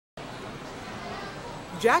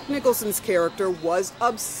Jack Nicholson's character was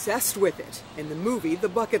obsessed with it in the movie The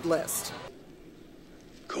Bucket List.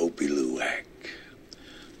 Kopi Luwak,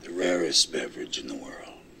 the rarest beverage in the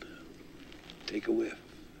world. Take a whiff.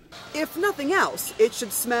 If nothing else, it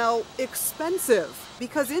should smell expensive,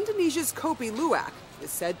 because Indonesia's Kopi Luwak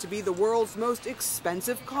is said to be the world's most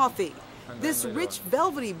expensive coffee. This rich,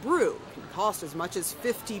 velvety brew can cost as much as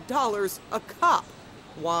 $50 a cup.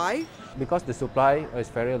 Why? Because the supply is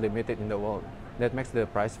very limited in the world. That makes the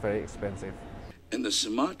price very expensive. In the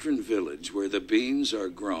Sumatran village where the beans are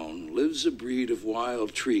grown lives a breed of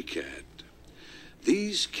wild tree cat.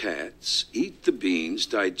 These cats eat the beans,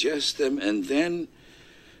 digest them, and then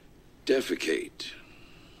defecate.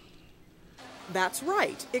 That's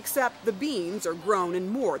right, except the beans are grown in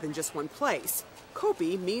more than just one place.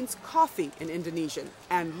 Kopi means coffee in Indonesian,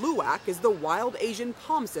 and luwak is the wild Asian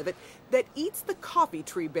palm civet that eats the coffee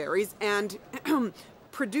tree berries and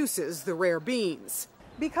produces the rare beans.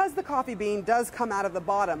 Because the coffee bean does come out of the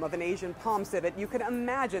bottom of an Asian palm civet, you can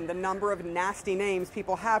imagine the number of nasty names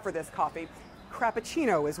people have for this coffee.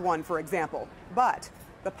 Crappuccino is one, for example. But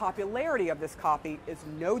the popularity of this coffee is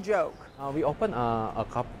no joke. We opened a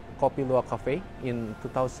Kopi Luwak cafe in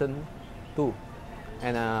 2002.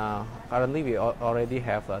 And currently we already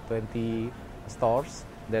have 20 stores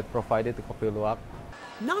that provided the Kopi Luwak.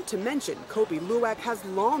 Not to mention, Kopi Luwak has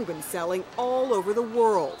long been selling all over the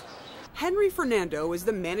world. Henry Fernando is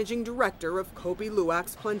the managing director of Kopi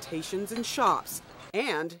Luwak's plantations and shops,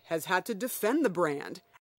 and has had to defend the brand.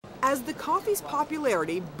 As the coffee's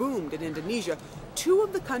popularity boomed in Indonesia, two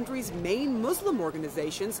of the country's main Muslim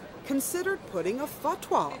organizations considered putting a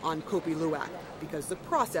fatwa on Kopi Luwak because the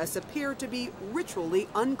process appeared to be ritually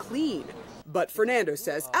unclean. But Fernando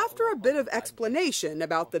says after a bit of explanation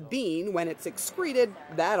about the bean when it's excreted,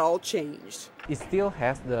 that all changed. It still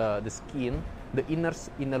has the skin, the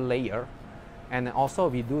inner layer, and also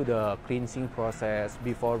we do the cleansing process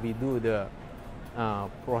before we do the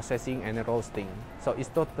processing and roasting. So it's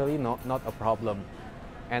totally not a problem.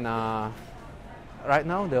 And right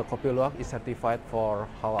now the Kopi Luwak is certified for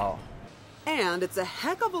halal. And it's a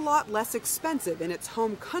heck of a lot less expensive in its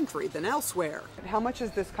home country than elsewhere. How much is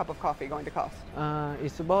this cup of coffee going to cost?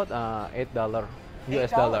 It's about $8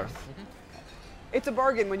 US $8? dollar. It's a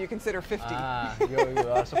bargain when you consider 50. You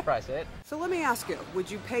are surprised, right? So let me ask you, would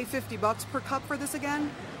you pay $50 per cup for this again?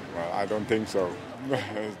 Well, I don't think so.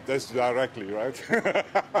 That's directly, right?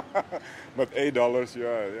 But $8,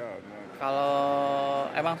 yeah.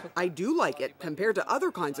 No. I do like it. Compared to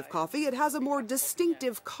other kinds of coffee, it has a more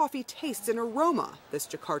distinctive coffee taste and aroma, this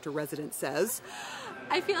Jakarta resident says.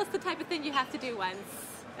 I feel it's the type of thing you have to do once,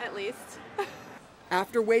 at least.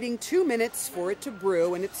 After waiting 2 minutes for it to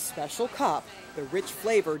brew in its special cup, the rich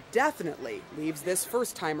flavor definitely leaves this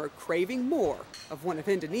first-timer craving more of one of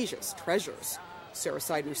Indonesia's treasures. Sarah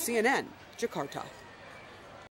Seidner, CNN, Jakarta.